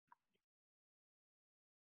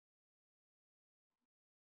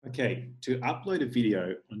Okay, to upload a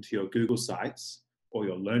video onto your Google Sites or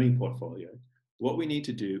your learning portfolio, what we need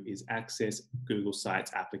to do is access Google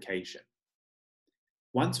Sites application.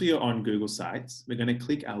 Once we are on Google Sites, we're going to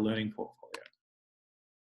click our learning portfolio.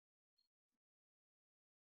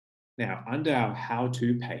 Now, under our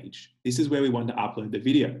how-to page, this is where we want to upload the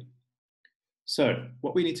video. So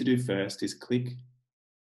what we need to do first is click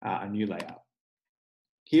a new layout.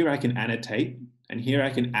 Here I can annotate, and here I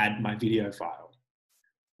can add my video file.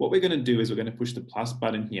 What we're going to do is we're going to push the plus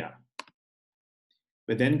button here.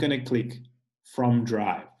 We're then going to click from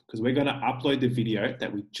Drive because we're going to upload the video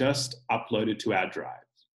that we just uploaded to our drive.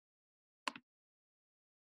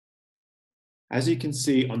 As you can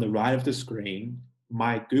see on the right of the screen,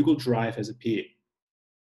 my Google Drive has appeared.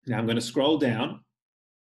 Now I'm going to scroll down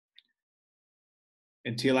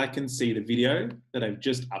until I can see the video that I've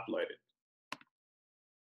just uploaded.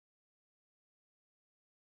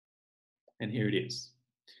 And here it is.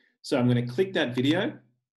 So I'm going to click that video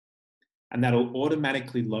and that'll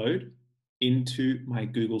automatically load into my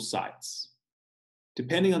Google Sites.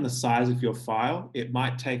 Depending on the size of your file, it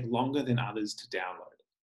might take longer than others to download.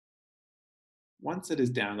 Once it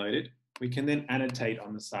is downloaded, we can then annotate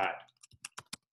on the side.